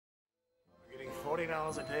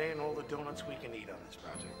$40 a day and all the donuts we can eat on this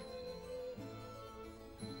project.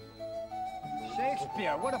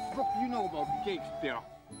 Shakespeare? What the fuck do you know about Shakespeare?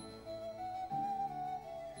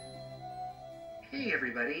 Hey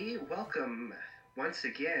everybody, welcome once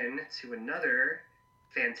again to another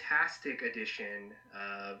fantastic edition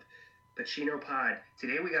of Pacino Pod.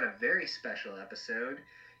 Today we got a very special episode.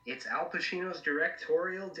 It's Al Pacino's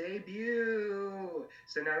directorial debut.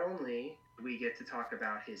 So not only do we get to talk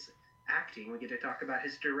about his acting, we get to talk about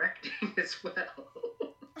his directing as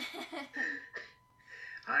well.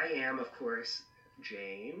 I am, of course,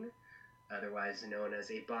 Jane, otherwise known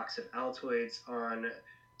as A Box of Altoids on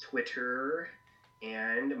Twitter,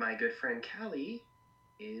 and my good friend Callie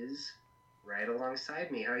is right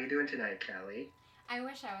alongside me. How are you doing tonight, Callie? I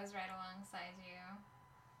wish I was right alongside you.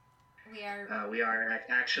 We are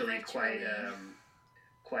actually virtually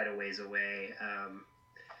quite a ways away,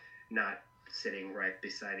 not sitting right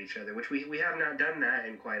beside each other, which we have not done that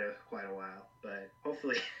in quite a while. But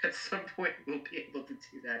hopefully at some point we'll be able to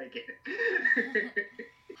do that again.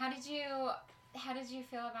 How did you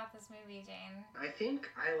feel about this movie, Jane? I think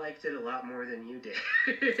I liked it a lot more than you did.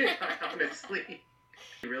 Honestly,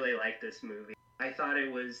 I really liked this movie. I thought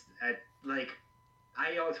it was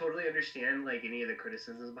I totally understand like any of the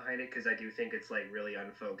criticisms behind it, because I do think it's like really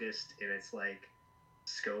unfocused in its like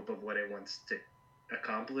scope of what it wants to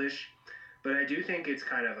accomplish. But I do think it's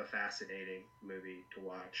kind of a fascinating movie to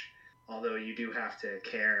watch. Although you do have to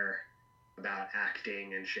care about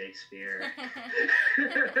acting and Shakespeare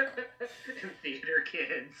and theater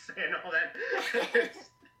kids and all that.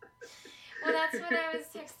 Well, that's what I was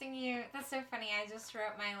texting you. That's so funny. I just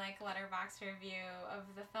wrote my letterbox review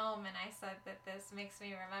of the film, and I said that this makes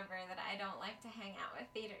me remember that I don't like to hang out with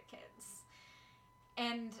theater kids.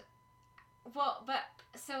 And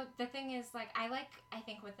so the thing is, I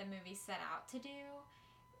think what the movie set out to do,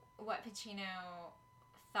 what Pacino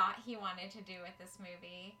thought he wanted to do with this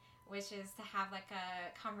movie, which is to have a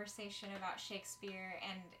conversation about Shakespeare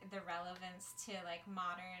and the relevance to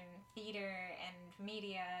modern theater and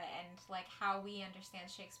media and how we understand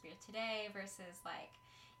Shakespeare today versus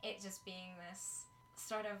it just being this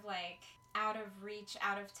sort of out of reach,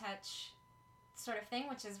 out of touch sort of thing,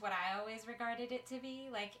 which is what I always regarded it to be.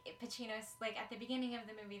 Pacino's at the beginning of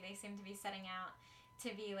the movie, they seem to be setting out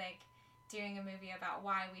to be doing a movie about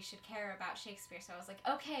why we should care about Shakespeare. So I was like,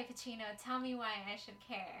 okay, Pacino, tell me why I should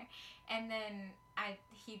care. And then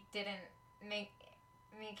he didn't make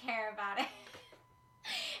me care about it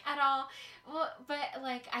at all. Well, but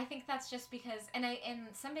I think that's just because, and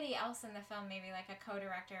somebody else in the film, maybe a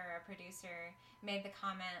co-director or a producer, made the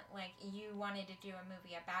comment you wanted to do a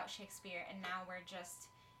movie about Shakespeare, and now we're just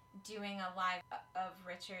doing a live of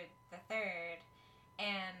Richard III.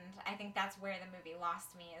 And I think that's where the movie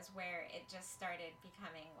lost me, is where it just started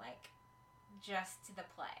becoming just the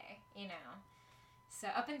play, So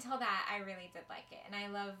up until that, I really did like it, and I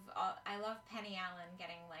love Penny Allen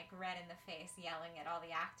getting red in the face, yelling at all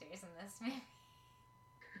the actors in this movie.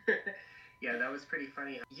 Yeah, that was pretty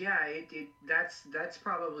funny. Yeah, that's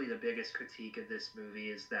probably the biggest critique of this movie,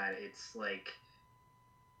 is that it's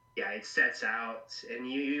it sets out, and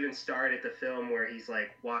you even start at the film where he's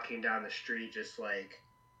walking down the street just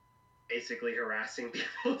basically harassing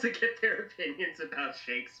people to get their opinions about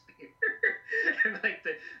Shakespeare. And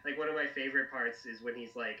one of my favorite parts is when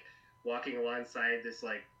he's walking alongside this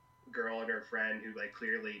girl and her friend who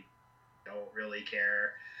clearly don't really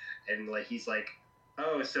care, and he's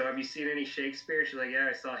oh, so have you seen any Shakespeare? She's yeah,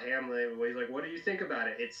 I saw Hamlet. Well, he's what do you think about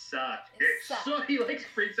it? It sucked. It sucked. He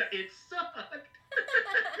freaks out. It sucked.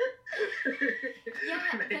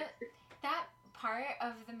 Yeah, that part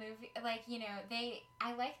of the movie, I like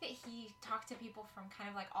that he talked to people from kind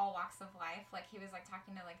of all walks of life. He was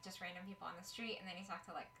talking to just random people on the street, and then he talked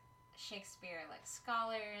to Shakespeare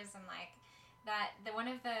scholars, and one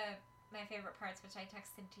of my favorite parts, which I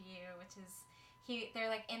texted to you, which is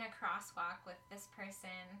they're in a crosswalk with this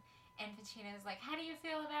person, and Pacino's how do you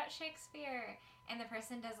feel about Shakespeare? And the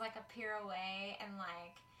person does a pirouette and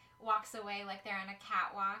walks away they're on a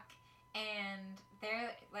catwalk, and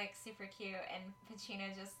they're super cute, and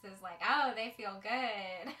Pacino just is oh, they feel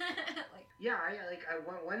good. Yeah,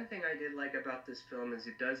 one thing I did like about this film is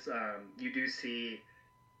it does you do see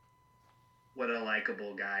what a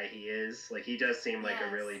likable guy he is. He does seem like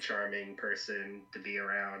a really charming person to be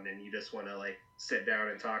around, and you just want to sit down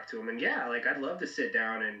and talk to him. And yeah, I'd love to sit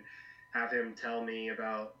down and have him tell me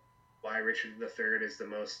about why Richard III is the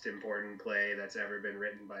most important play that's ever been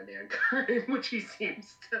written by mankind, which he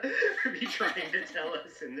seems to be trying to tell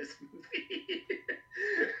us in this movie.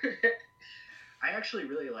 I actually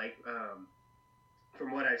really like,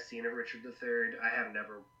 from what I've seen of Richard III, I have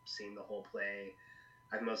never seen the whole play.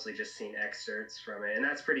 I've mostly just seen excerpts from it, and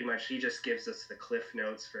that's pretty much, he just gives us the Cliff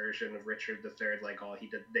Notes version of Richard III. Like all he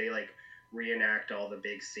did, they like reenact all the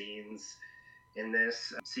big scenes in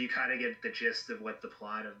this, so you kind of get the gist of what the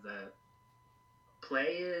plot of the play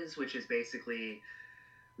is, which is basically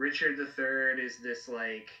Richard III is this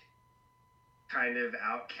like kind of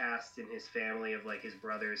outcast in his family of like his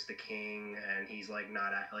brother's the king, and he's like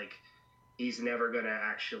not like he's never gonna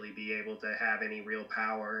actually be able to have any real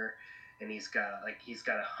power, and he's got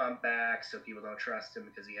a humpback, so people don't trust him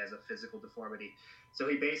because he has a physical deformity. So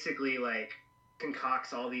he basically like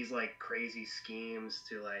concocts all these like crazy schemes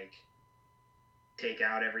to like take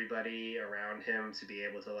out everybody around him to be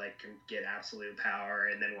able to like get absolute power,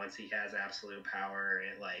 and then once he has absolute power,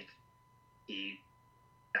 it like he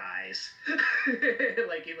dies.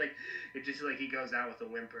 It just like he goes out with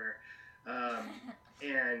a whimper.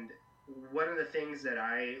 And one of the things that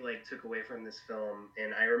I like took away from this film,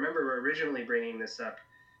 and I remember originally bringing this up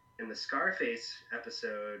in the Scarface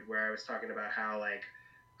episode where I was talking about how like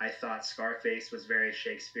I thought Scarface was very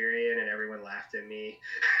Shakespearean, and everyone laughed at me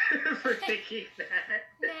for thinking that.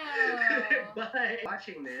 No. But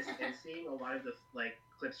watching this and seeing a lot of the like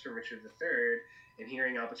clips from Richard III and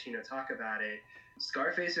hearing Al Pacino talk about it,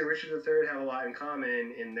 Scarface and Richard III have a lot in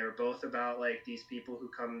common, and they're both about like these people who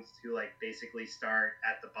come to like basically start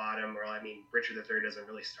at the bottom, or I mean, Richard III doesn't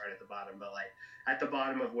really start at the bottom, but like at the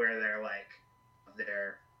bottom of where they're like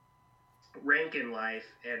their rank in life,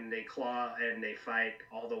 and they claw and they fight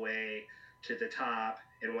all the way to the top,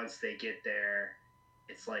 and once they get there,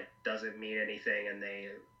 it's like doesn't mean anything, and they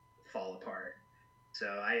fall apart. So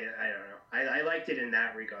I don't know. I liked it in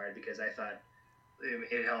that regard because I thought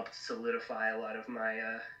it helped solidify a lot of my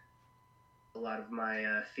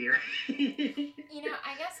theory. You know,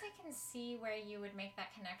 I guess I can see where you would make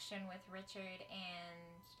that connection with Richard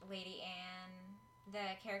and Lady Anne,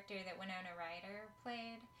 the character that Winona Ryder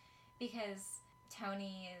played, because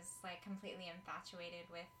Tony is like completely infatuated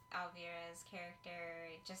with Elvira's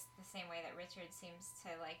character, just the same way that Richard seems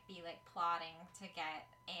to like be like plotting to get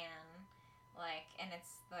Anne, like, and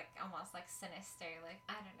it's like almost like sinister, like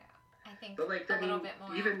I don't know. I think but like a little bit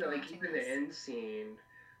more. Even the end scene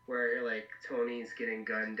where like Tony's getting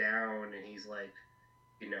gunned down and he's like,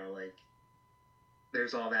 you know, like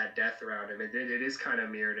there's all that death around him. It is kind of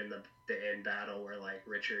mirrored in the end battle where like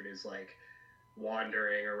Richard is like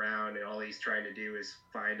wandering around and all he's trying to do is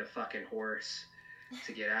find a fucking horse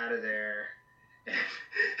to get out of there,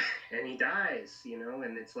 and he dies, you know,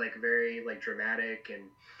 and it's like very like dramatic, and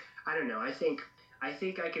I don't know. I think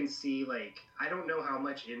I can see, like, I don't know how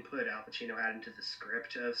much input Al Pacino had into the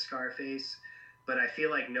script of Scarface, but I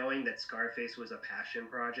feel like knowing that Scarface was a passion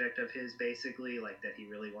project of his, basically, like, that he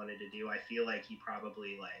really wanted to do, I feel like he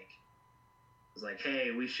probably, like, was like,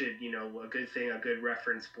 hey, we should, you know, a good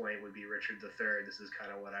reference point would be Richard III. This is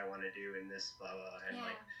kind of what I want to do in this, blah, blah. And,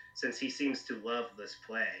 like, since he seems to love this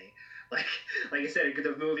play, like I said,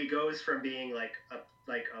 the movie goes from being, like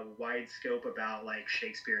a wide scope about like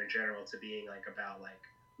Shakespeare in general to being like about like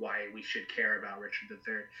why we should care about Richard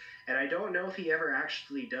III. And I don't know if he ever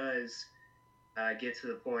actually does get to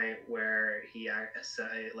the point where he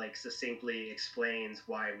like succinctly explains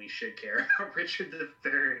why we should care about Richard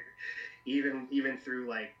III, even through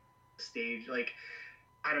like stage, like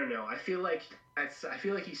I don't know. I feel like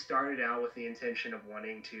he started out with the intention of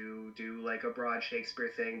wanting to do like a broad Shakespeare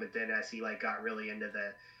thing, but then as he like got really into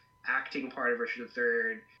the acting part of Richard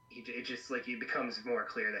III, it becomes more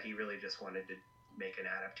clear that he really just wanted to make an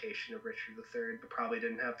adaptation of Richard III, but probably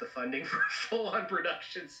didn't have the funding for a full-on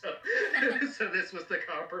production, so this was the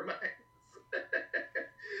compromise.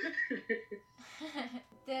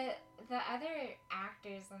 The other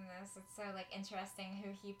actors in this, it's so like interesting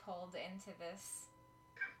who he pulled into this.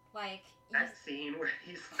 Like that scene where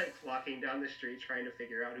he's like walking down the street trying to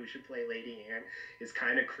figure out who should play Lady Anne is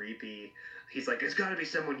kind of creepy. He's like, it's got to be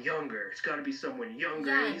someone younger. It's got to be someone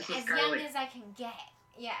younger. Young, he's as young as I can get.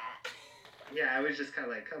 Yeah. Yeah, I was just kind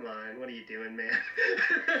of like, come on, what are you doing, man?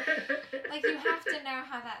 Like, you have to know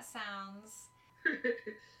how that sounds.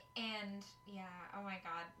 And, yeah, oh my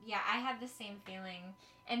god. Yeah, I had the same feeling.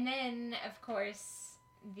 And then, of course,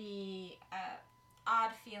 the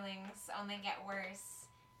odd feelings only get worse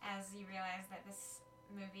as you realize that this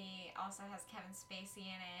movie also has Kevin Spacey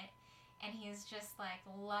in it, and he's just like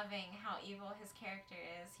loving how evil his character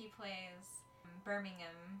is. He plays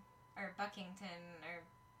Birmingham or Buckington or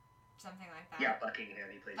something like that. Yeah, Buckingham.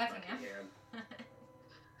 He plays Buckingham.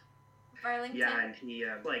 Burlington. Yeah, and he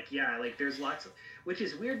like there's lots of, which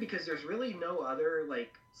is weird because there's really no other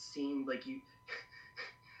like scene like you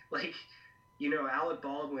Alec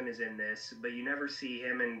Baldwin is in this, but you never see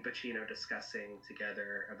him and Pacino discussing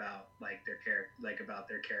together about about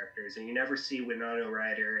their characters, and you never see Winona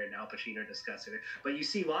Ryder and Al Pacino discussing it. But you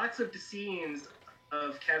see lots of scenes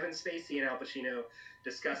of Kevin Spacey and Al Pacino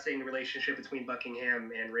discussing the relationship between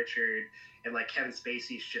Buckingham and Richard, and like Kevin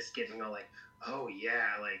Spacey's just getting all like, oh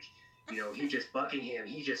yeah, like. Buckingham,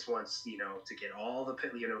 he just wants, to get all the,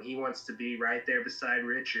 he wants to be right there beside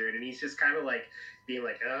Richard. And he's just kind of like being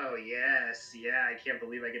like, oh, yes, yeah, I can't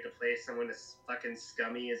believe I get to play someone as fucking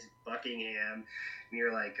scummy as Buckingham. And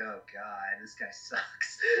you're like, oh, God, this guy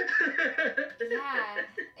sucks. Yeah,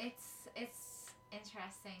 it's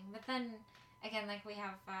interesting. But then, again, like we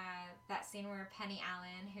have that scene where Penny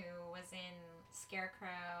Allen, who was in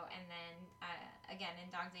Scarecrow and then, again,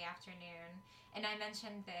 in Dog Day Afternoon, and I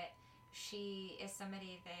mentioned that she is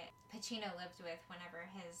somebody that Pacino lived with whenever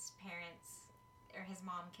his parents or his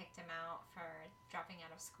mom kicked him out for dropping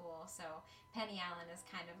out of school. So Penny Allen is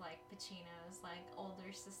kind of like Pacino's like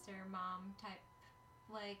older sister mom type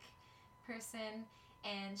like person,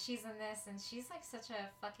 and she's in this and she's like such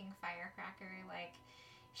a fucking firecracker. Like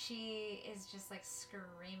she is just like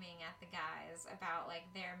screaming at the guys about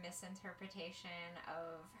like their misinterpretation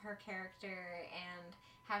of her character and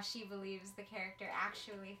how she believes the character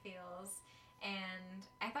actually feels. And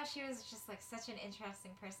I thought she was just like such an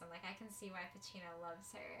interesting person. Like I can see why Pacino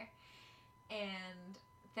loves her. And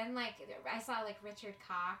then like I saw like Richard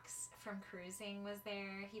Cox from Cruising was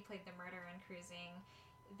there. He played the murderer in Cruising.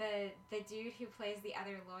 The dude who plays the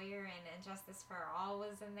other lawyer in Injustice for All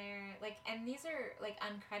was in there. Like, and these are like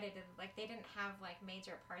uncredited. Like they didn't have like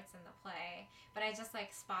major parts in the play, but I just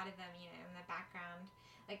like spotted them, in the background.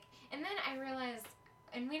 Like, and then I realized,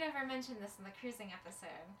 and we never mentioned this in the Cruising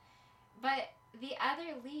episode, but the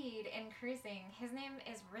other lead in Cruising, his name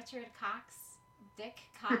is Richard Cox, Dick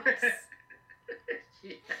Cox.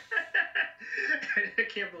 Yeah. I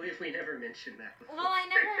can't believe we never mentioned that before. Well, I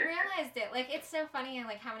never realized it. Like, it's so funny,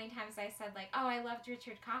 like, how many times I said, like, oh, I loved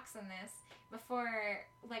Richard Cox in this, before,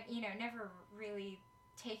 like, never really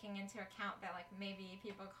taking into account that, like, maybe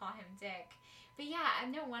people call him Dick. But yeah,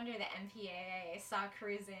 no wonder the MPAA saw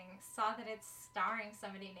Cruising, saw that it's starring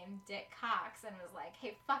somebody named Dick Cox, and was like,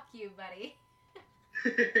 hey, fuck you, buddy.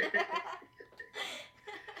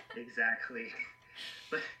 Exactly.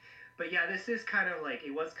 But yeah, this is kind of like,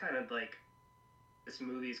 it was kind of like, this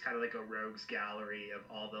movie is kind of like a rogues gallery of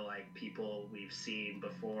all the like people we've seen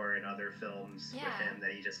before in other films with him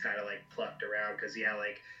that he just kind of like plucked around. Because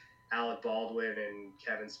like Alec Baldwin and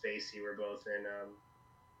Kevin Spacey were both in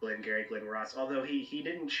Glengarry Glen Ross, although he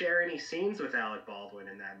didn't share any scenes with Alec Baldwin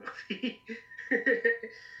in that movie.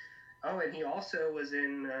 Oh, and he also was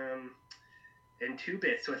in Two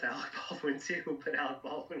Bits with Alec Baldwin too, but Alec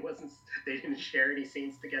Baldwin they didn't share any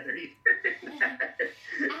scenes together either.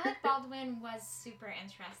 Alec Baldwin was super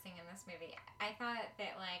interesting in this movie. I thought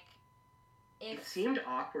that like it seemed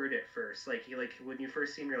awkward at first. Like when you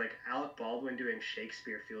first see him, you're like, Alec Baldwin doing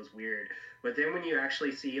Shakespeare feels weird. But then when you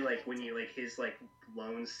actually see like when you like his like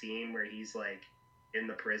lone scene where he's like in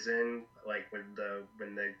the prison, like when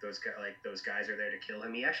those guys are there to kill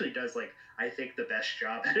him, he actually does like I think the best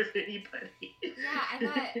job out of anybody.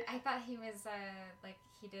 Yeah, I thought he was like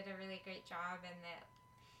he did a really great job, and that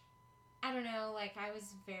I don't know, like I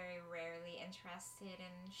was very rarely interested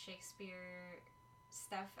in Shakespeare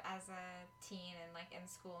stuff as a teen and like in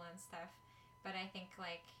school and stuff, but I think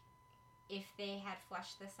like if they had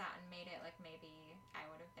fleshed this out and made it like maybe I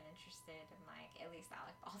would have been interested in like at least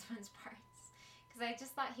Alec Baldwin's parts. Because I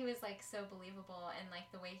just thought he was, like, so believable, and,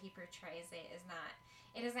 like, the way he portrays it is not...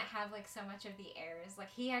 It doesn't have, like, so much of the airs.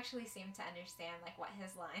 Like, he actually seemed to understand, like, what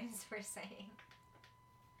his lines were saying.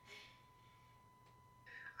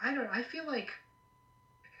 I feel like...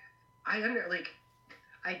 I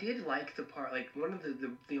did like the part... Like, one of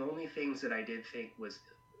the only things that I did think was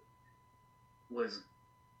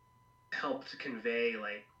helped convey,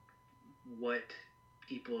 like, what...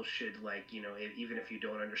 people should like, even if you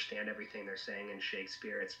don't understand everything they're saying in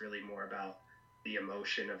Shakespeare, it's really more about the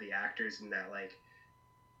emotion of the actors, and that like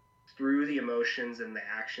through the emotions and the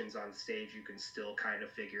actions on stage, you can still kind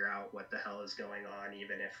of figure out what the hell is going on,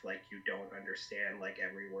 even if like you don't understand like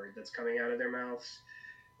every word that's coming out of their mouths,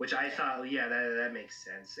 which I thought, yeah, that makes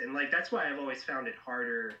sense. And like, that's why I've always found it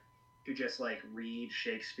harder to just like read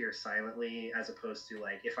Shakespeare silently, as opposed to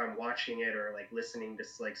like, if I'm watching it or like listening to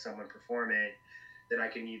like someone perform it, that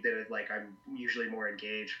I'm usually more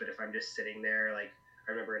engaged. But if I'm just sitting there, like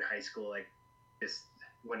I remember in high school, like just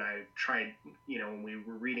when I tried, when we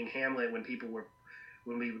were reading Hamlet, when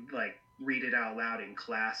we would like read it out loud in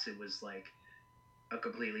class, it was like a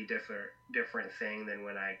completely different thing than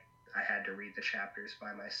when I I had to read the chapters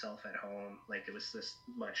by myself at home. Like, it was just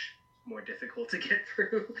much more difficult to get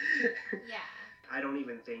through. Yeah. I don't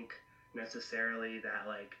even think necessarily that,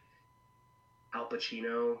 like, Al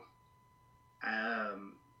Pacino,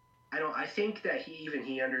 I think that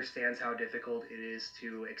he understands how difficult it is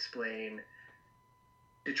to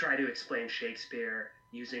try to explain Shakespeare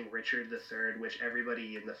using Richard III, which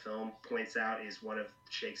everybody in the film points out is one of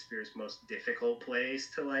Shakespeare's most difficult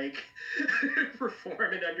plays to, like,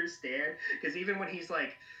 perform and understand. Because even when he's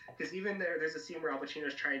like, there's a scene where Al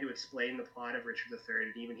Pacino's trying to explain the plot of Richard III,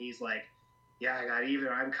 and even he's like, yeah, God, even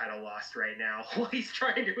I'm kind of lost right now while he's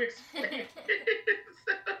trying to explain it.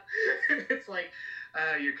 So, it's like,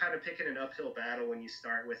 you're kind of picking an uphill battle when you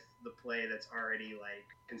start with the play that's already, like,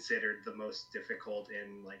 considered the most difficult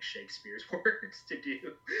in, like, Shakespeare's works to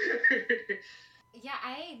do. Yeah,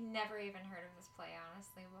 I never even heard of this play,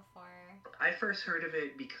 honestly, before. I first heard of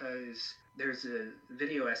it because there's a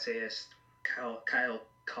video essayist, Kyle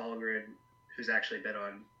Colgren, who's actually been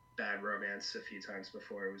on Bad Romance a few times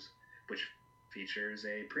before, which features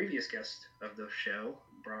a previous guest of the show.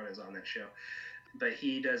 Braun is on that show. But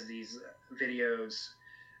he does these video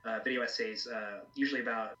essays, usually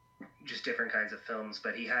about just different kinds of films,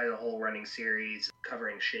 but he had a whole running series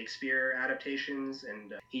covering Shakespeare adaptations,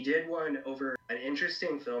 and he did one over an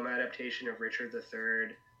interesting film adaptation of Richard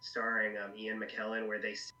III starring Ian McKellen, where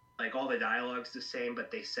they, like, all the dialogue's the same,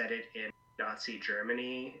 but they set it in Nazi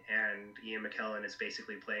Germany, and Ian McKellen is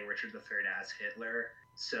basically playing Richard III as Hitler.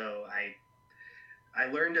 So I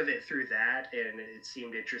learned of it through that, and it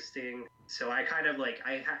seemed interesting. So I kind of, like,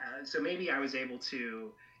 so maybe I was able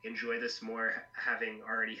to enjoy this more having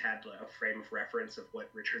already had a frame of reference of what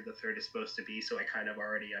Richard III is supposed to be, so I kind of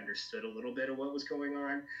already understood a little bit of what was going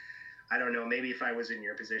on. I don't know, maybe if I was in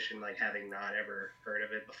your position, like, having not ever heard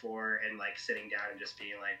of it before and, like, sitting down and just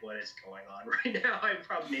being like, what is going on right now, I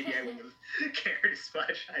wouldn't have cared as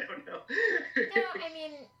much. I don't know. No, I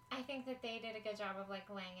mean, I think that they did a good job of, like,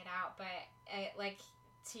 laying it out, but, like,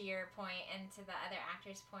 to your point and to the other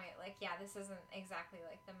actor's point, like, yeah, this isn't exactly,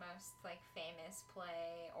 like, the most, like, famous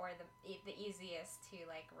play or the easiest to,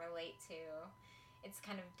 like, relate to. It's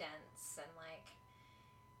kind of dense and, like,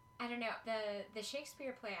 I don't know. The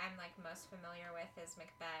Shakespeare play I'm, like, most familiar with is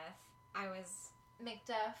Macbeth. I was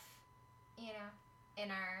Macduff, you know,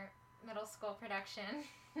 in our middle school production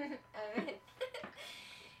of it.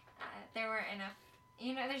 There weren't enough,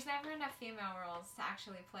 you know, there's never enough female roles to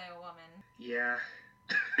actually play a woman. Yeah.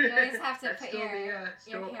 You always have to That's put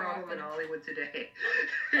still a problem in Hollywood today.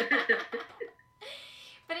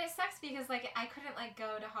 But it sucks because, like, I couldn't, like,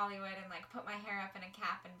 go to Hollywood and, like, put my hair up in a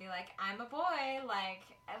cap and be like, I'm a boy. Like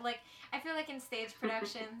I feel like in stage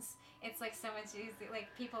productions, it's, like, so much easier. Like,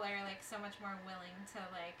 people are, like, so much more willing to,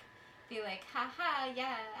 like, be like, haha,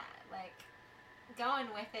 yeah, like, going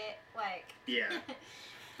with it, like. Yeah.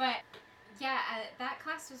 But, yeah, that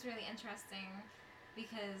class was really interesting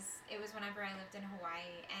because it was whenever I lived in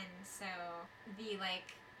Hawaii, and so the,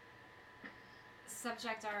 like,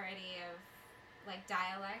 subject already of, like,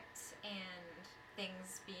 dialect and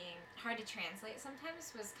things being hard to translate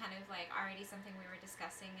sometimes was kind of, like, already something we were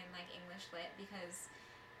discussing in, like, English Lit, because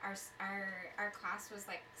our class was,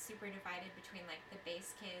 like, super divided between, like, the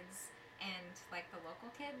base kids and, like, the local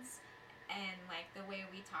kids, and, like, the way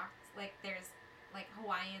we talked, like, there's, like,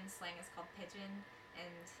 Hawaiian slang is called pidgin,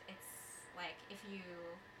 and it's, like, if you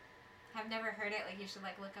have never heard it, like, you should,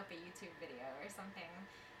 like, look up a YouTube video or something.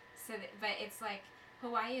 But it's, like,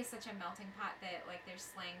 Hawaii is such a melting pot that, like, there's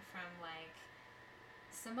slang from, like,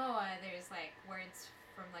 Samoa, there's, like, words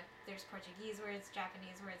from, like, there's Portuguese words,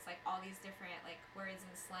 Japanese words, like, all these different, like, words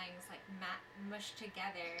and slangs, like, mushed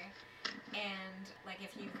together, and, like,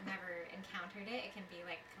 if you've never encountered it, it can be,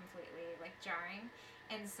 like, completely, like, jarring.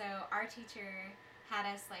 And so our teacher had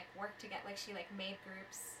us, like, work together, like, she, like, made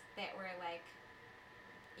groups that were, like,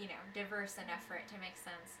 you know, diverse enough for it to make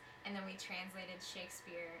sense, and then we translated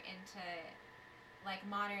Shakespeare into, like,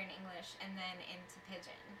 modern English and then into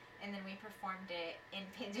pidgin, and then we performed it in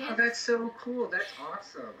pidgin. Oh, that's so cool. That's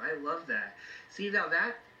awesome. I love that. See, now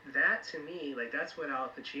that to me, like, that's what Al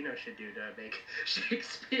Pacino should do to make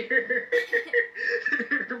Shakespeare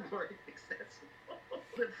more accessible.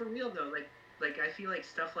 But for real though, like I feel like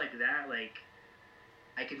stuff like that, like,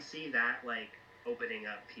 I can see that, like, opening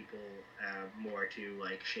up people more to,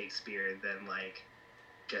 like, Shakespeare than, like,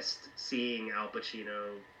 just seeing Al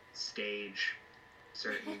Pacino stage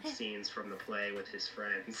certain scenes from the play with his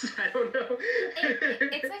friends. I don't know.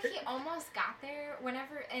 It's like he almost got there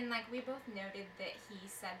whenever, and, like, we both noted that he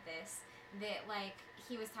said this, that, like,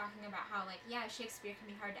 he was talking about how, like, yeah, Shakespeare can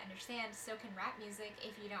be hard to understand, so can rap music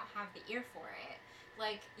if you don't have the ear for it.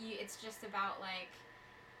 Like, it's just about, like,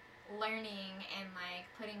 learning and like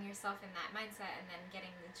putting yourself in that mindset and then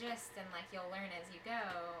getting the gist, and like you'll learn as you go,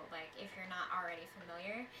 like if you're not already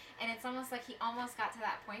familiar. And it's almost like he almost got to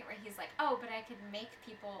that point where he's like, oh, but I could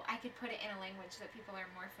put it in a language that people are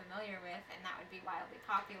more familiar with, and that would be wildly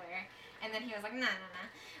popular. And then he was like, no,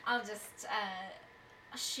 I'll just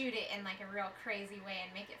shoot it in like a real crazy way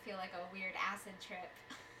and make it feel like a weird acid trip.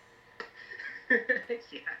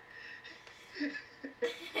 Yeah.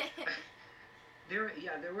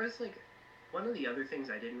 There was like one of the other things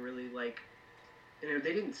I didn't really like. You know,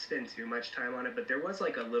 they didn't spend too much time on it, but there was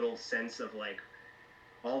like a little sense of like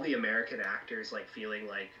all the American actors like feeling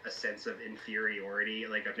like a sense of inferiority,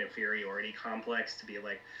 like an inferiority complex, to be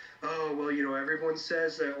like, oh, well, you know, everyone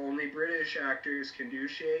says that only British actors can do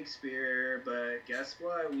Shakespeare, but guess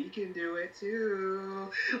what? We can do it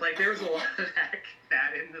too. Like, there was a lot of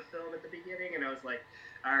that in the film at the beginning, and I was like,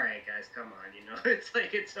 all right, guys, come on, you know, it's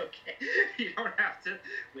like, it's okay. You don't have to,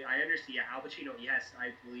 I understand, yeah, Al Pacino, yes,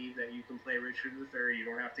 I believe that you can play Richard III. You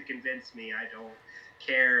don't have to convince me. I don't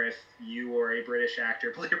care if you or a British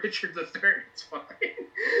actor play Richard III. It's fine.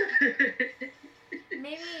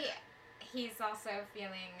 Maybe he's also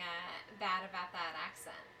feeling bad about that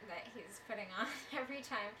accent that he's putting on every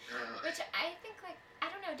time. Which I think, like, I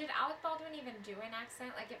don't know, did Alec Baldwin even do an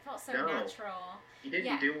accent? Like, it felt so natural. He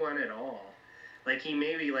didn't do one at all. Like, he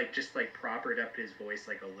maybe, like, just, like, propered up his voice,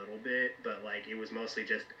 like, a little bit, but, like, it was mostly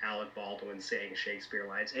just Alec Baldwin saying Shakespeare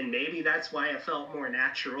lines, and maybe that's why it felt more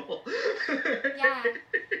natural. Yeah,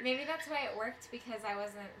 maybe that's why it worked, because I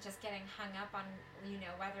wasn't just getting hung up on, you know,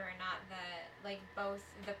 whether or not both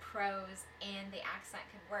the prose and the accent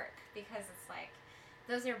could work, because it's, like,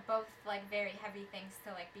 those are both, like, very heavy things to,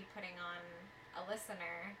 like, be putting on a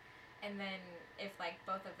listener, and then if, like,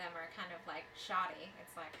 both of them are kind of, like, shoddy,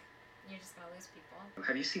 it's, like, you're just gonna lose people.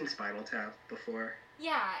 Have you seen Spinal Tap before?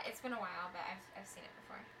 Yeah, it's been a while, but I've seen it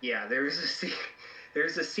before. Yeah, there's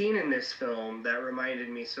a scene in this film that reminded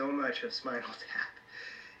me so much of Spinal Tap.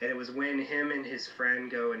 And it was when him and his friend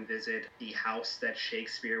go and visit the house that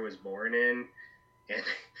Shakespeare was born in. And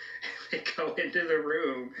they go into the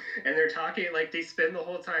room, and they're talking, like, they spend the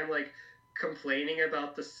whole time, like, complaining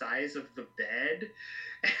about the size of the bed.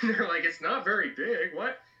 And they're like, it's not very big.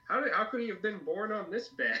 What? How could he have been born on this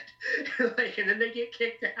bed? Like, and then they get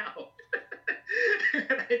kicked out.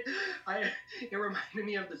 And it reminded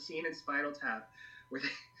me of the scene in Spinal Tap where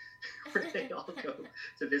they all go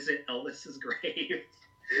to visit Elvis's grave.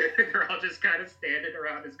 And they're all just kind of standing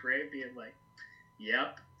around his grave being like,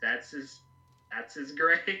 yep, that's his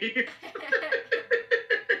grave.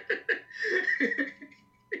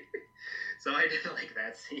 So I did like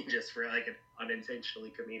that scene just for like an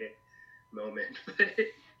unintentionally comedic moment.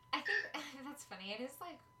 I think that's funny. It is,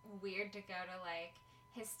 like, weird to go to, like,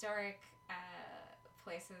 historic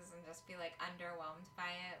places and just be, like, underwhelmed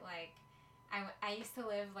by it. Like, I used to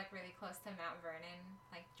live, like, really close to Mount Vernon,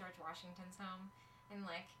 like, George Washington's home. And,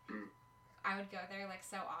 like, I would go there, like,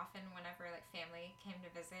 so often whenever, like, family came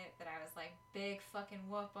to visit that I was like, big fucking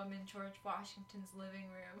whoop, I'm in George Washington's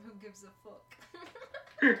living room. Who gives a fuck?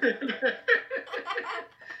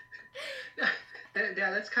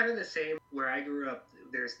 Yeah, that's kind of the same. Where I grew up,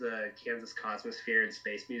 there's the Kansas Cosmosphere and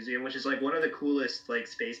Space Museum, which is like one of the coolest like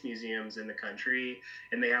space museums in the country,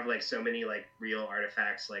 and they have like so many like real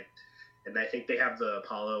artifacts, like, and I think they have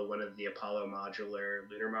one of the Apollo modular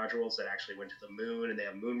lunar modules that actually went to the moon, and they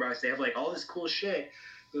have moon rocks. They have like all this cool shit,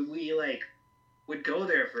 but we like would go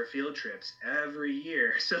there for field trips every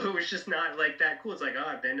year, so it was just not like that cool. It's like, oh,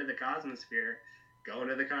 I've been to the Cosmosphere, going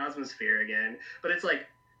to the Cosmosphere again. But it's like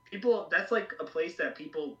people, that's like a place that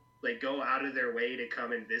people like go out of their way to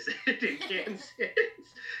come and visit in Kansas.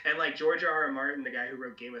 And like George R.R. Martin, the guy who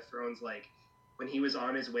wrote Game of Thrones, like when he was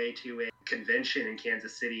on his way to a convention in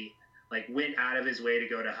Kansas City, like went out of his way to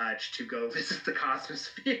go to Hutch to go visit the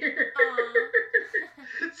Cosmosphere.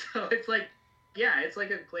 So it's like, yeah, it's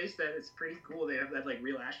like a place that is pretty cool. They have that like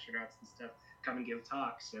real astronauts and stuff come and give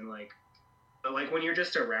talks, and like, but like when you're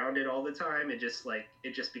just around it all the time, it just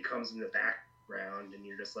becomes in the background, and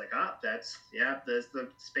you're just like, that's the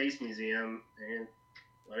Space Museum, and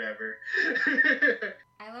whatever.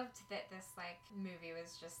 I loved that this like movie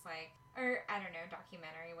was just like, or I don't know,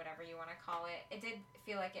 documentary, whatever you want to call it. It did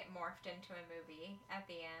feel like it morphed into a movie at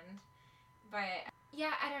the end, but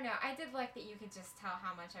yeah, I don't know. I did like that you could just tell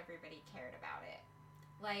how much everybody cared about it.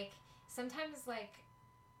 Like sometimes like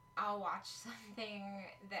I'll watch something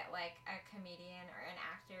that like a comedian or an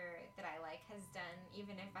actor that I like has done,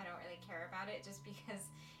 even if I don't really care about it, just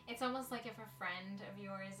because it's almost like if a friend of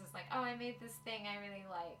yours is like, oh, I made this thing I really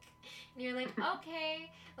like, and you're like,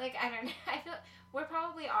 okay, like, I don't know, I feel we're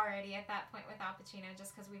probably already at that point with Al Pacino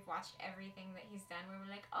just because we've watched everything that he's done where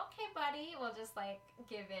we're like, okay, buddy, we'll just like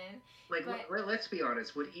give in. Like, But- let's be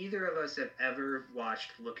honest. Would either of us have ever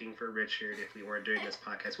watched Looking for Richard if we weren't doing this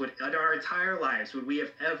podcast? Would, in our entire lives, would we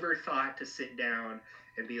have ever thought to sit down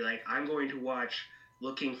and be like, I'm going to watch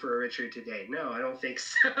Looking for Richard today? No, I don't think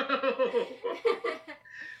so.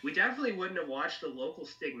 We definitely wouldn't have watched The Local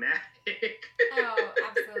Stigmatic. Oh,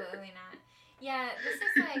 absolutely not. Yeah,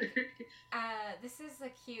 this is a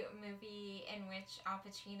cute movie in which Al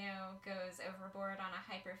Pacino goes overboard on a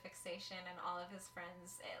hyperfixation and all of his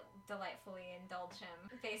friends delightfully indulge him.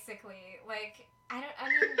 Basically, like, I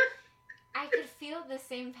mean, I could feel the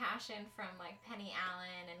same passion from, like, Penny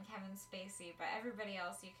Allen and Kevin Spacey, but everybody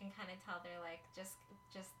else, you can kind of tell they're, like, just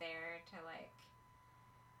there to, like...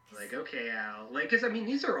 Like, okay, Al. Like, because, I mean,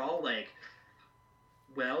 these are all, like,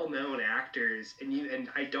 well-known actors, and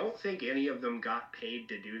I don't think any of them got paid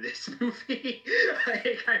to do this movie.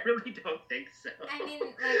 Like, I really don't think so. I mean,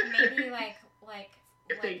 like, maybe, like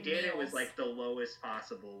if they like did, it was meals. like the lowest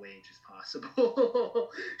possible wages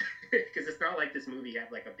possible. Because it's not like this movie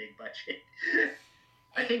had like a big budget.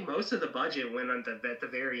 I think most of the budget went on at the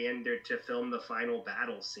very end to film the final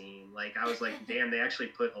battle scene. Like, I was like, damn, they actually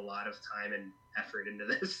put a lot of time and effort into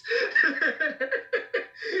this.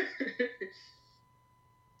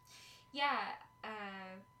 Yeah,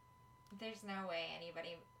 there's no way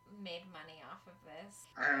anybody made money off of this.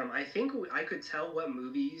 I think I could tell what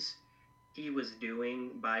movies he was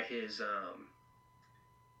doing by his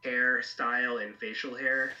hairstyle and facial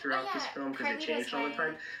hair throughout this film, because it Carlito's changed all the Way.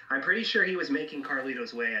 time. I'm pretty sure he was making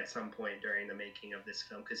Carlito's Way at some point during the making of this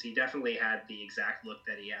film, because he definitely had the exact look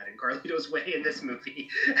that he had in Carlito's Way in this movie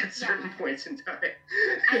at certain Yeah. points in time.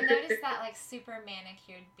 I noticed that, like, super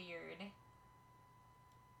manicured beard,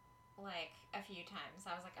 like, a few times.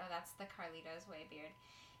 I was like, oh, that's the Carlito's Way beard.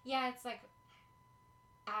 Yeah, it's like,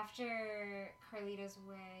 after Carlito's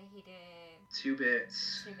Way, he did Two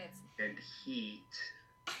Bits Two Bits. and Heat.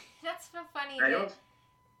 That's so funny. I that- don't.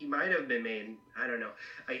 He might have been made. I don't know.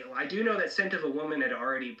 I do know that Scent of a Woman had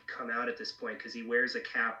already come out at this point, because he wears a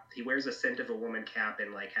cap. He wears a Scent of a Woman cap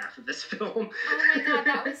in like half of this film. Oh my god,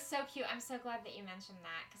 that was so cute. I'm so glad that you mentioned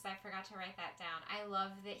that, because I forgot to write that down. I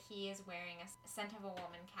love that he is wearing a Scent of a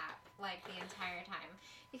Woman cap, like, the entire time,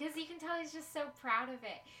 because you can tell he's just so proud of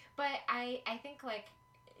it. But I think, like,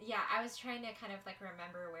 yeah, I was trying to kind of, like,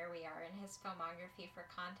 remember where we are in his filmography for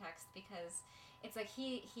context, because it's like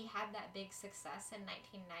he had that big success in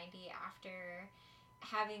 1990 after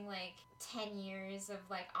having, like, 10 years of,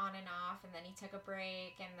 like, on and off, and then he took a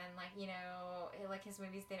break, and then, like, you know, like, his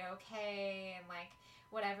movies did okay, and, like,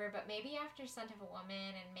 whatever. But maybe after Scent of a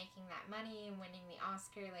Woman and making that money and winning the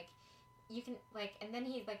Oscar, like, you can, like, and then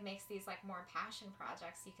he, like, makes these, like, more passion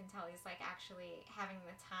projects. You can tell he's, like, actually having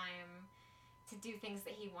the time to do things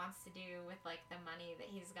that he wants to do with, like, the money that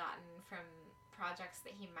he's gotten from projects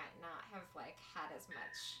that he might not have, like, had as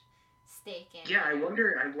much stake in. Yeah, I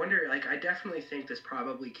wonder, like, I definitely think this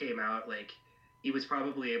probably came out, like, he was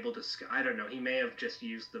probably able to, I don't know, he may have just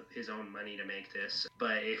used his own money to make this,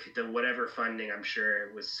 but if whatever funding, I'm sure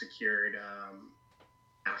it was secured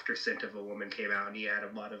after Scent of a Woman came out, and he had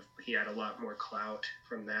a lot more clout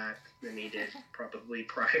from that than he did probably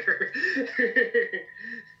prior.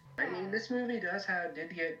 I mean, this movie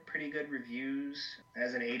did get pretty good reviews,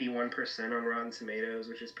 as an 81% on Rotten Tomatoes,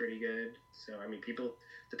 which is pretty good. So, I mean,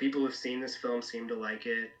 the people who've seen this film seem to like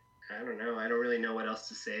it. I don't know. I don't really know what else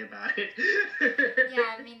to say about it.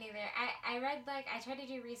 Yeah, me neither. I read, like, I tried to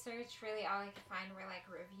do research. Really, all I could find were, like,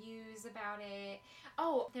 reviews about it.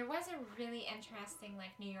 Oh, there was a really interesting,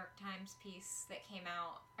 like, New York Times piece that came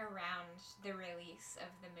out around the release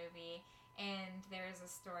of the movie, and there was a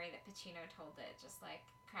story that Pacino told that just, like,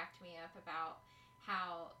 cracked me up about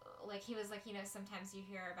how, like, he was like, you know, sometimes you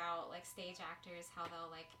hear about, like, stage actors, how they'll,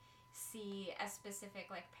 like, see a specific,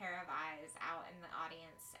 like, pair of eyes out in the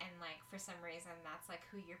audience, and, like, for some reason that's, like,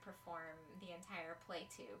 who you perform the entire play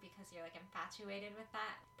to, because you're, like, infatuated with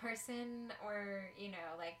that person, or, you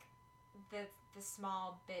know, like, the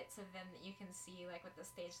small bits of them that you can see, like, with the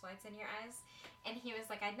stage lights in your eyes. And he was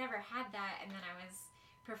like, I'd never had that, and then I was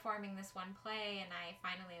performing this one play, and I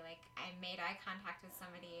finally, like, I made eye contact with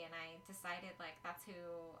somebody, and I decided, like, that's who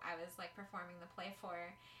I was, like, performing the play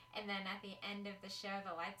for. And then at the end of the show,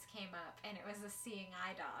 the lights came up, and it was a seeing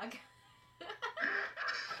eye dog.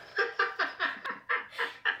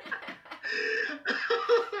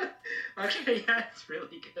 Okay, yeah, it's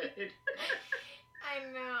really good.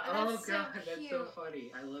 I know. Oh That's god, so that's cute. so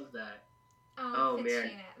funny. I love that. Oh, Oh Pacino.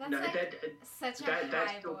 man, That's no, like such a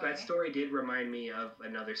high boy. that story did remind me of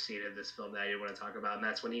another scene of this film that I didn't want to talk about, and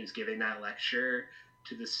that's when he was giving that lecture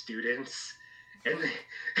to the students, and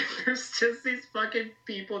there's just these fucking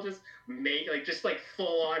people just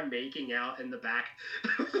full on making out in the back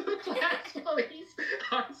of the class while he's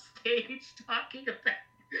on stage talking about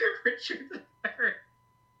Richard III.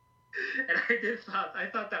 And I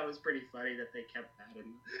thought that was pretty funny that they kept that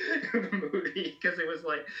in the movie, because it was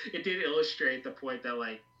like, it did illustrate the point that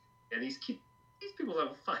like, yeah, these people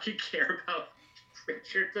don't fucking care about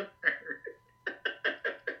Richard III.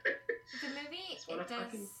 The movie, it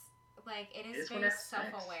does, like, it is one very has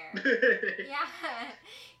self-aware. sex.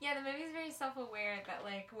 Yeah, the movie's very self-aware that,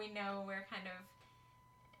 like, we know we're kind of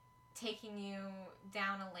taking you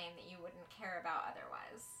down a lane that you wouldn't care about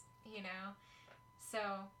otherwise, you know? So,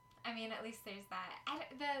 I mean, at least there's that.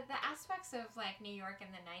 The aspects of, like, New York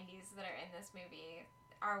in the 90s that are in this movie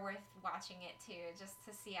are worth watching it, too, just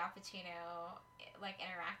to see Al Pacino, like,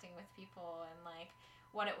 interacting with people and, like,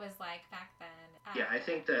 what it was like back then. Yeah, I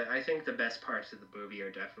think the best parts of the movie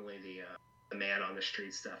are definitely the man on the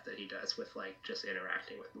street stuff that he does with like just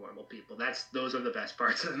interacting with normal people. Those are the best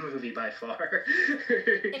parts of the movie by far.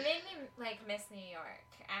 It made me like miss New York.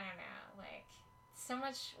 I don't know, like so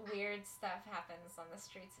much weird stuff happens on the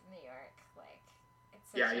streets of New York. Like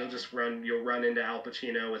it's you'll run into Al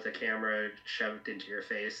Pacino with a camera shoved into your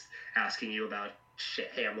face, asking you about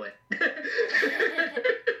Hamlet.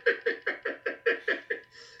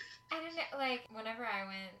 I don't know, like, whenever I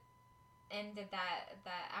went and did that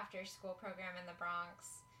after school program in the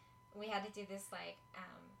Bronx, we had to do this, like,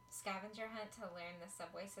 scavenger hunt to learn the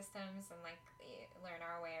subway systems and, like, learn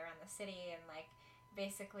our way around the city, and, like,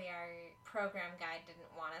 basically our program guide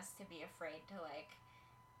didn't want us to be afraid to, like,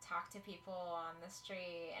 talk to people on the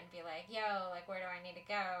street and be like, yo, like, where do I need to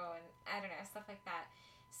go, and I don't know, stuff like that.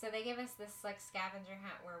 So they gave us this, like, scavenger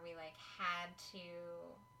hunt where we, like, had to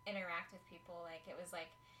interact with people. Like, it was, like,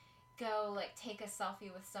 go, like, take a selfie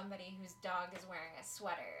with somebody whose dog is wearing a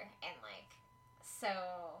sweater. And, like,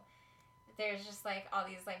 so there's just, like, all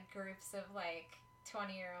these, like, groups of, like,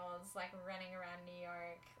 20-year-olds, like, running around New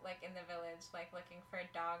York, like, in the village, like, looking for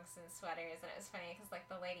dogs and sweaters. And it was funny because, like,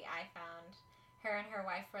 the lady I found, her and her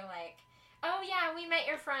wife were like, oh, yeah, we met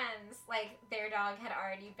your friends. Like, their dog had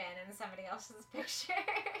already been in somebody else's picture.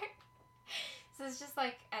 So it's just,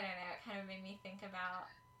 like, I don't know, it kind of made me think about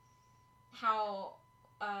how,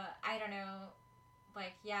 I don't know,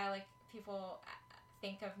 like, yeah, like, people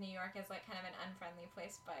think of New York as, like, kind of an unfriendly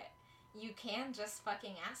place, but you can just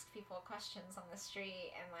fucking ask people questions on the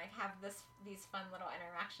street and, like, have these fun little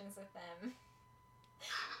interactions with them.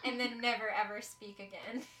 And then never, ever speak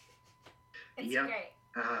again. It's great.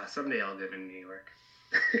 Someday I'll live in New York.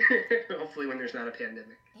 Hopefully when there's not a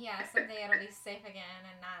pandemic. Yeah, someday it'll be safe again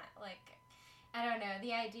and not, like, I don't know.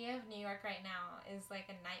 The idea of New York right now is, like,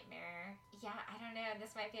 a nightmare. Yeah, I don't know.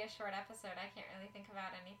 This might be a short episode. I can't really think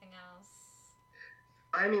about anything else.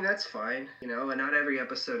 I mean, that's fine. You know, and not every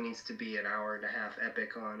episode needs to be an hour and a half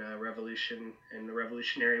epic on revolution and the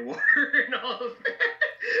Revolutionary War and all of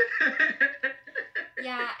that.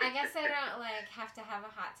 Yeah, I guess I don't, like, have to have a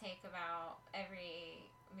hot take about every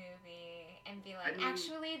movie and be like,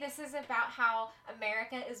 actually, this is about how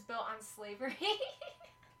America is built on slavery.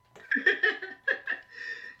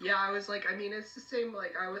 Yeah, I was like, I mean, it's the same,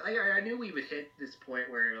 like, I knew we would hit this point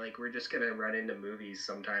where, like, we're just gonna run into movies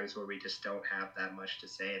sometimes where we just don't have that much to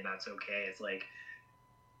say, and that's okay. It's like,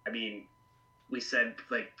 I mean, we said,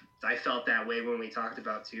 like, I felt that way when we talked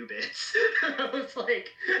about Two Bits. I was like,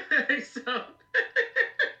 so,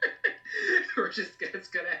 it's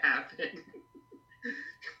gonna happen.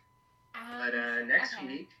 But next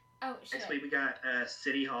week we got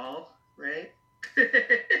City Hall, right?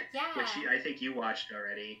 Yeah. Which I think you watched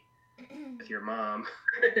already with your mom.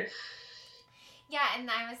 Yeah, and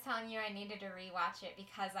I was telling you I needed to rewatch it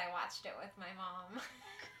because I watched it with my mom.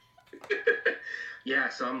 Yeah,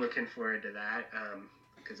 so I'm looking forward to that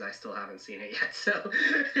because I still haven't seen it yet. So.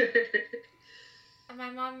 And my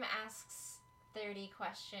mom asks 30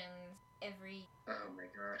 questions every. Oh my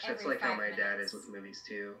gosh, that's like how my dad is with movies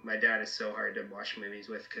too. My dad is so hard to watch movies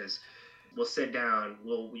with because we'll sit down,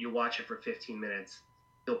 you watch it for 15 minutes,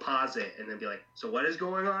 he'll pause it and then be like, so what is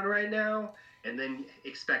going on right now? And then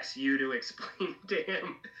expects you to explain to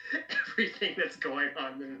him everything that's going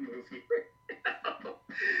on in the movie right now.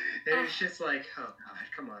 And it's just like, oh God,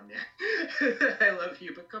 come on, man. I love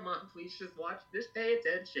you, but come on, please just pay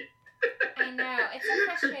attention. I know, it's so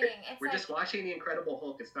frustrating. We're like, just watching The Incredible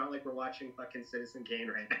Hulk. It's not like we're watching fucking Citizen Kane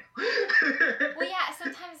right now. Well, yeah,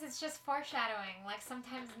 sometimes it's just foreshadowing. Like,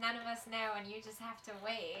 sometimes none of us know and you just have to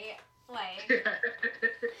wait. Like,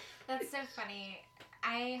 that's so funny.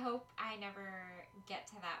 I hope I never get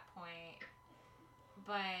to that point.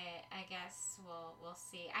 But I guess we'll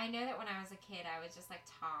see. I know that when I was a kid, I would just like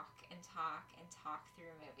talk and talk and talk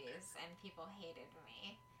through movies, and people hated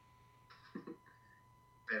me.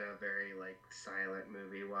 Been a very like silent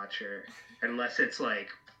movie watcher, unless I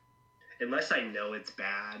know it's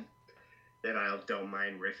bad, then I don't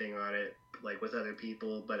mind riffing on it like with other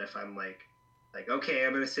people. But if I'm like okay,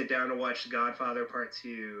 I'm gonna sit down and watch The Godfather Part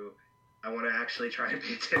 2. I want to actually try and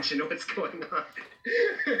pay attention to what's going on.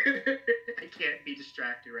 I can't be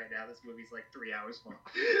distracted right now. This movie's like 3 hours long.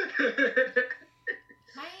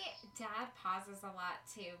 My dad pauses a lot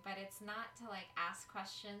too, but it's not to like ask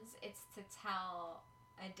questions. It's to tell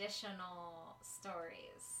additional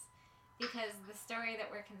stories. Because the story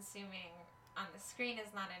that we're consuming on the screen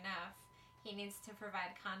is not enough. He needs to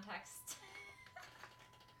provide context.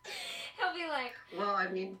 He'll be like, well, I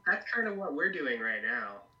mean, that's kind of what we're doing right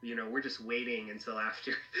now. You know, we're just waiting until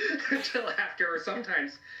after, or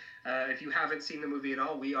sometimes, if you haven't seen the movie at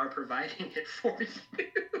all, we are providing it for you.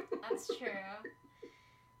 That's true.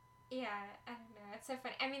 Yeah, I don't know. It's so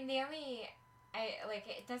funny. I mean,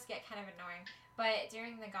 it does get kind of annoying, but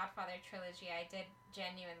during the Godfather trilogy, I did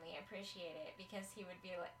genuinely appreciate it because he would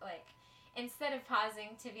be like, instead of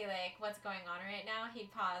pausing to be like, what's going on right now,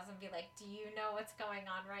 he'd pause and be like, do you know what's going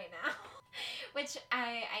on right now? Which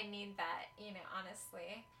I need that, you know,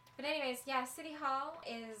 honestly. But anyways, yeah, City Hall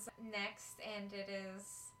is next, and it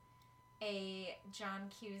is a John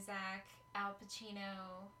Cusack, Al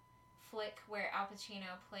Pacino flick where Al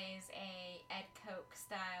Pacino plays a Ed Koch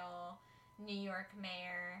style New York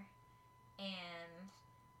mayor, and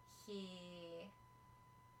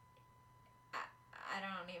I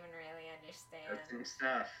don't even really understand. Does some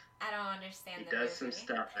stuff. I don't understand the movie. He does some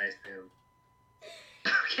stuff, I assume.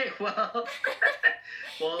 Okay, well,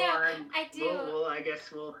 no, I do. Well, I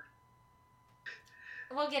guess we'll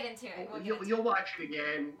get into it. You'll watch it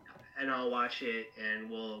again, and I'll watch it, and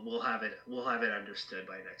we'll have it understood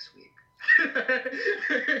by next week.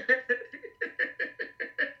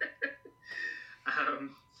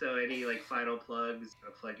 So any like final plugs?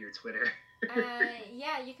 Plug your Twitter.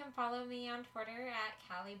 Yeah, you can follow me on Twitter at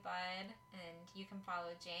CallieBud, and you can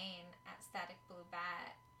follow Jane at Static Blue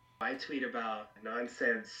Bat. I tweet about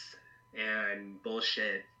nonsense and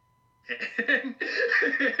bullshit, and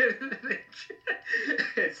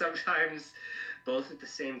sometimes both at the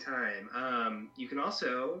same time. You can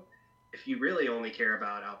also, if you really only care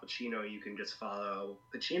about Al Pacino, you can just follow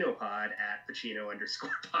Pacino Pod at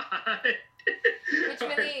Pacino_pod. Which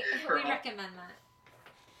really, we recommend that.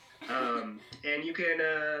 And you can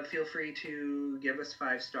feel free to give us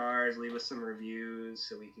 5 stars, leave us some reviews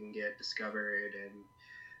so we can get discovered and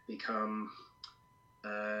become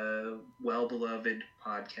a well-beloved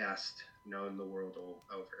podcast known the world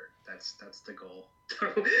over. That's the goal.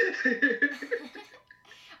 Aren't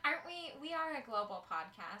we? We are a global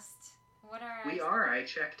podcast. What are we are. I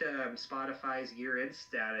checked Spotify's year-end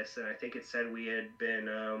status, and I think it said we had been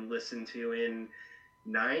listened to in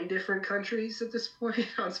 9 different countries at this point,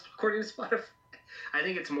 according to Spotify. I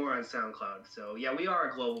think it's more on SoundCloud. So, yeah, we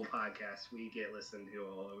are a global podcast. We get listened to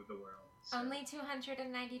all over the world. So. Only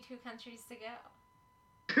 292 countries to go.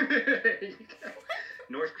 There you go.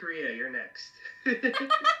 North Korea, you're next.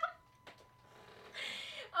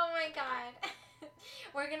 Oh, my God.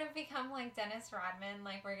 We're going to become like Dennis Rodman.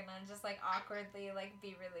 Like, we're going to just, like, awkwardly, like,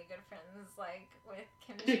 be really good friends, like, with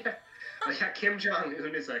Kim Jong-un. Yeah, Kim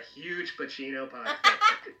Jong-un is a huge Pacino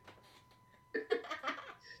podcast.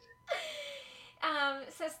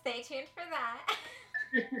 So stay tuned for that.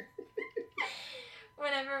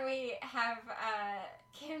 Whenever we have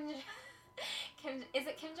Kim, is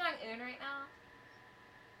it Kim Jong-un right now?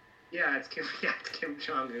 Yeah, it's Kim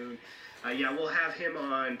Jong-un. Yeah, we'll have him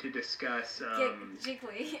on to discuss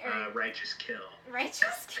Jiggly, Righteous Kill.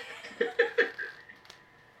 Righteous Kill.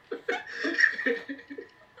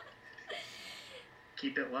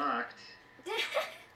 Keep it locked.